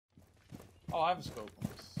Oh, I have a scope on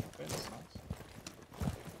this. Okay, that's nice.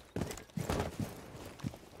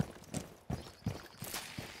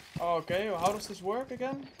 Oh, okay, well, how does this work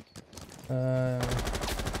again?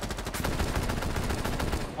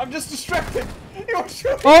 I'm just distracted! You're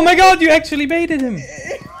shooting! Oh my god, you actually baited him!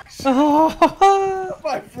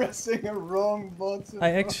 By pressing a wrong button.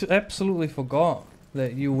 I absolutely forgot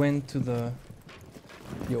that you went to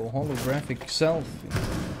your holographic self.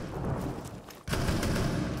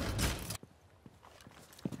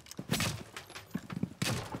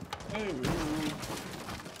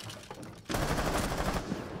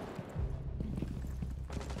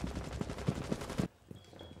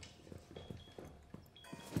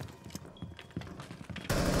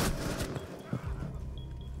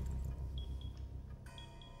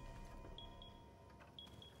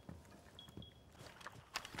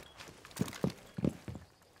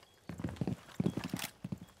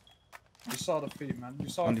 You saw the feet, man. You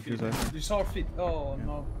saw the feet. You saw feet. Oh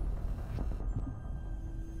no.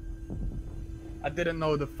 I didn't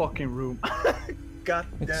know the fucking room. God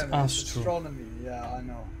damn it. It's astronomy. Yeah, I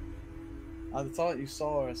know. I thought you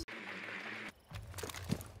saw us.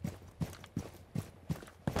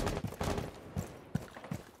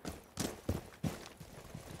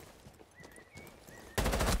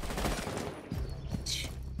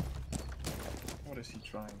 What is he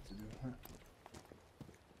trying to do? Huh?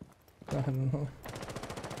 I don't know.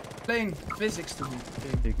 Playing physics to me.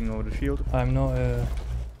 Taking over the shield. I'm not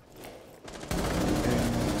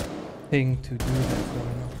thing to do that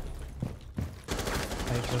right now.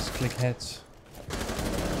 I just click heads.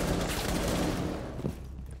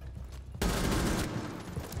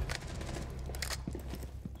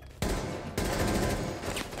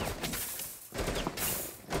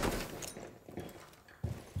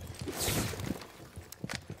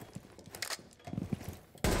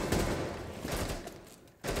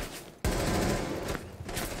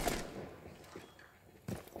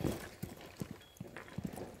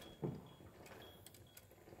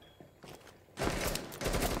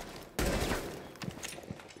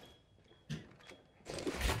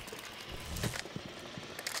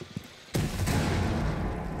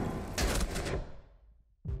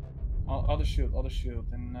 Other shield,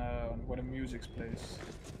 and where the music plays.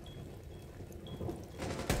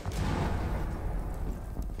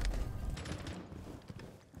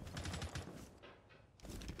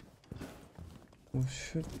 We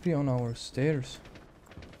should be on our stairs.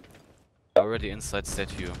 Already inside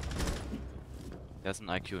statue. There's an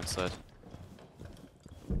IQ inside.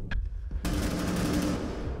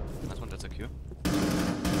 That one, that's a Q.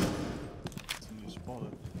 It's a new spot.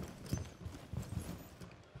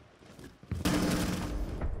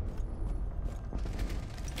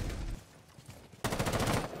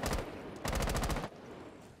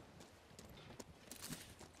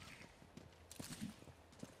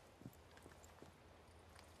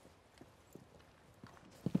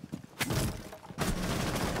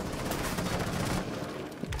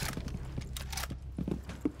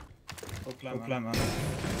 Plant, man.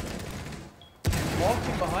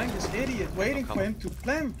 Walking behind this idiot, waiting for him to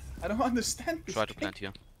plant. I don't understand this. Try to plant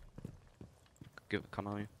here. Come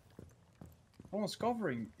on me. No one's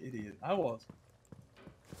covering, idiot. I was.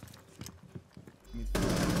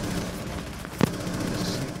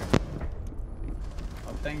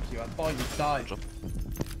 Oh, thank you. I thought you died.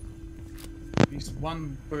 At least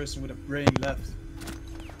one person with a brain left.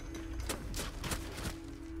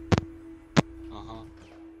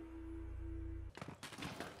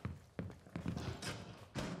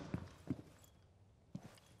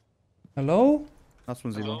 Hello? That's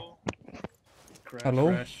one zero. Crash, Hello?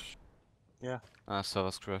 Crash. Yeah.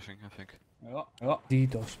 Server's crashing, I think. Yeah.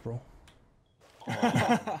 DDOS, bro.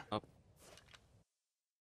 Oh.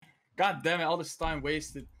 God damn it, all this time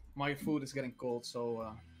wasted. My food is getting cold,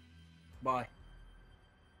 so bye.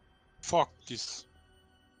 Fuck this.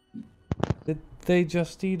 Did they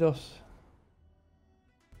just DDoS?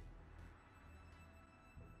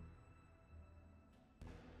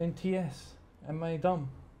 In TS? Am I dumb?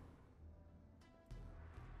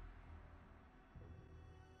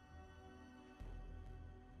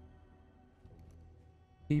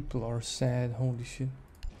 People are sad, holy shit.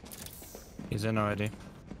 He's in already.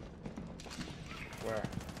 Where?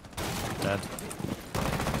 Dead.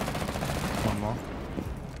 One more.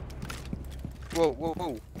 Whoa, whoa,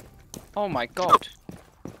 whoa. Oh my god.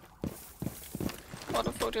 What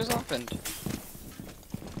the fuck just happened?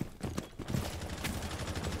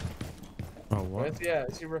 Oh, what? Yeah,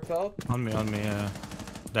 is he repelled? On me,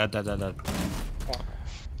 dead. Oh.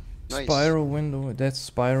 Nice. Spiral window, that's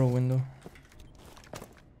spiral window.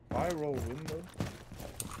 Spiral window?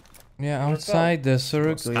 Yeah, outside the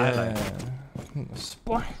circle, skylight. yeah.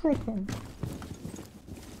 Spiral.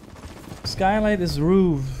 Skylight is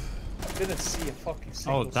roof. I didn't see a fucking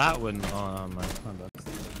single Oh, that one. Oh, my bad.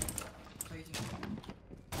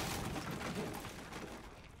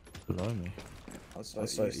 Below me.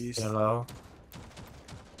 Outside east. Hello.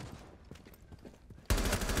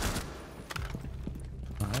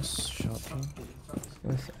 Nice shotgun.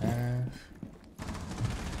 With ass.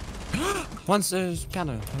 Once there's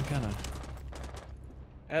piano. No piano.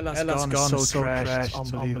 Ella's gone so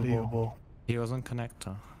trashed. Unbelievable. He was on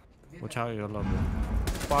connector. Watch out your lobby.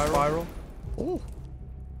 Spiral. Oh.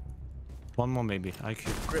 One more maybe. IQ.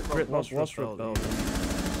 Grit was repelled.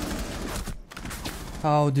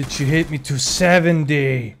 How did you hit me to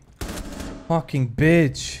 70? Fucking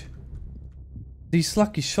bitch. These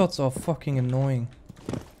lucky shots are fucking annoying.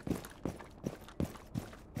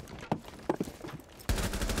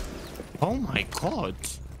 Oh my god.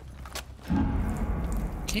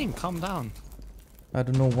 King, calm down. I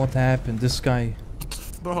don't know what happened. This guy.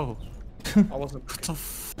 Bro. I wasn't. What the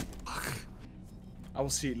fuck? I will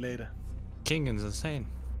see it later. King is insane.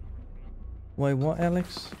 Wait, what,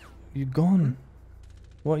 Alex? You gone?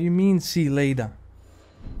 What you mean, see later?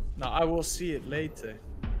 No, I will see it later.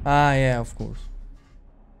 Ah, yeah, of course.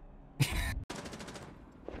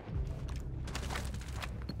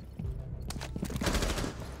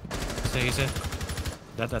 Easy.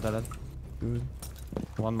 Dead. Good.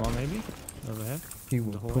 One more maybe? Over here. He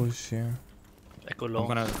will push, yeah. Echo I'm long.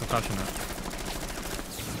 gonna concussion it.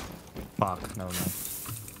 Fuck, never mind.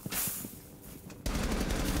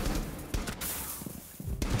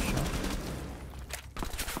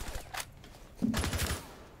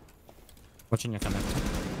 Watching your connector.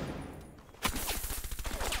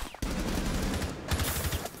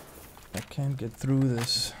 I can't get through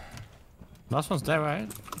this. Last one's there,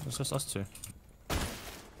 right? It's just us two.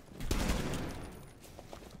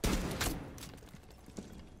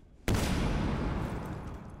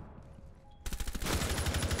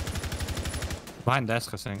 Behind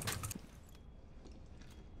desk, I think.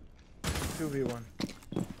 2v1.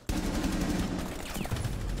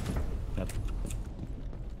 Yep.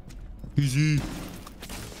 Easy.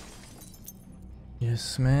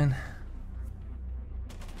 Yes, man.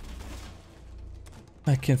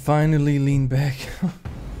 I can finally lean back.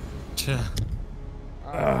 Yeah.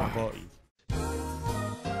 Oh, boy.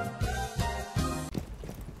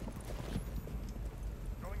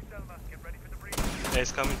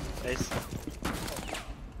 Ace coming. Ace.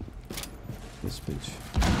 This bitch.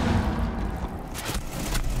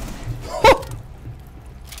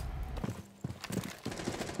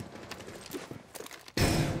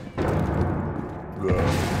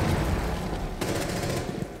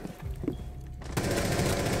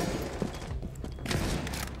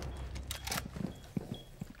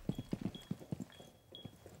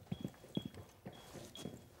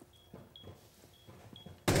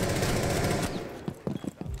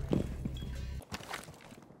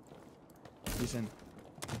 He's in.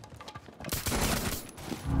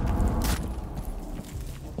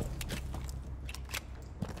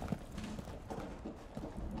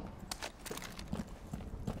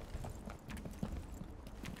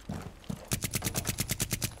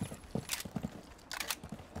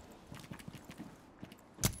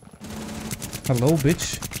 Hello,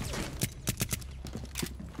 bitch.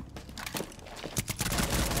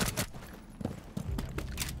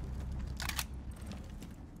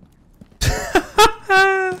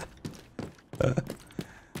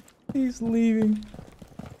 He's leaving.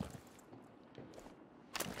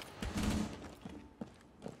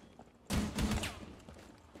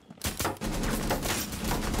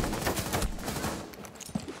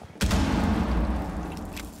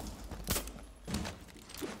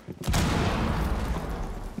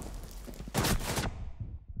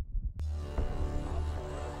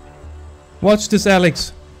 Watch this,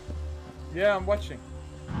 Alex. Yeah, I'm watching.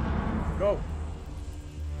 Go.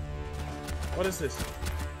 What is this?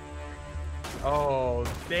 Oh,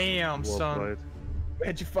 damn, son.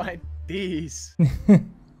 Where'd you find these?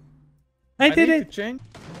 I did need it. to change.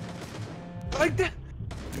 Like that.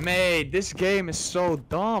 Mate, this game is so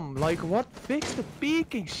dumb. Like, what? Fix the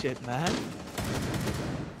peeking shit, man.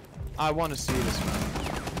 I want to see this, man.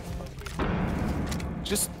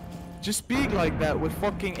 Just peek like that with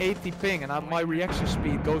fucking 80 ping and my reaction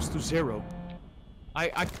speed goes to 0.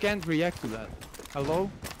 I can't react to that. Hello?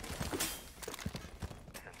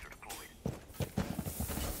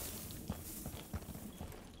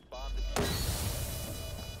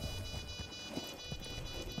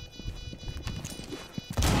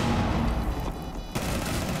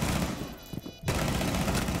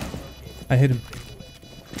 I hit him.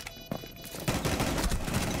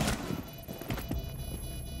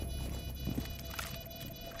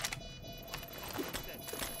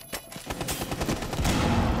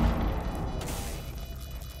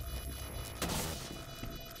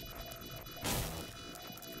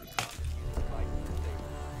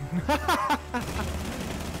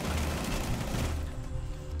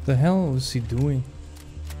 The hell is he doing?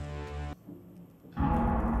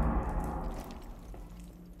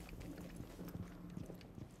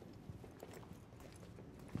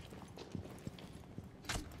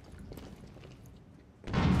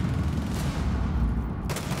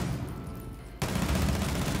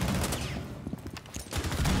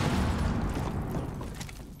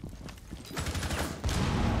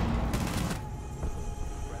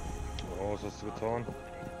 Oh, was hast du getan?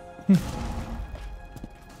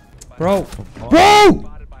 Bro!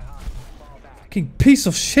 Bro! Fucking piece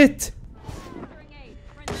of shit!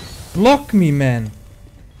 Block me, man!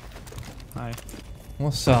 Hi.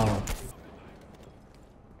 What's up?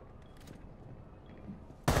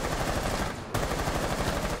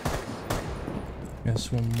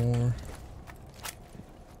 Yes, one more.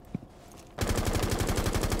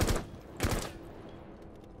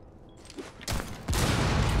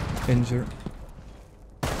 Injured.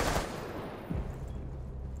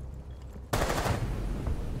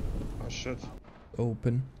 Oh shit.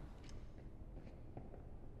 Open.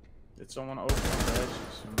 Did someone open the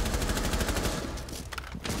edges?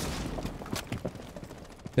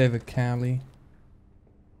 They have a Cali.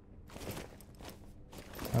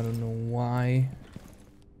 I don't know why.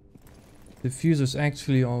 The fuser's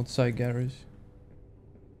actually outside garage.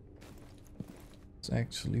 It's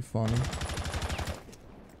actually funny.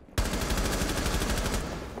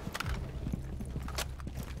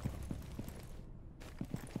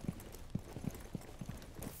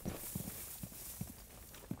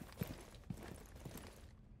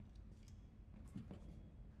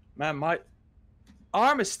 Man, my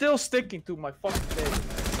arm is still sticking to my fucking face, man.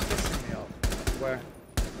 It's pissing me off. Where?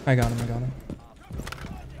 I got him, I got him.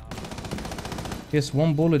 He has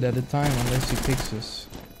one bullet at a time unless he picks us.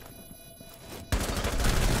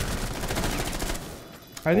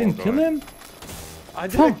 I didn't kill him? I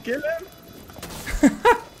didn't kill him?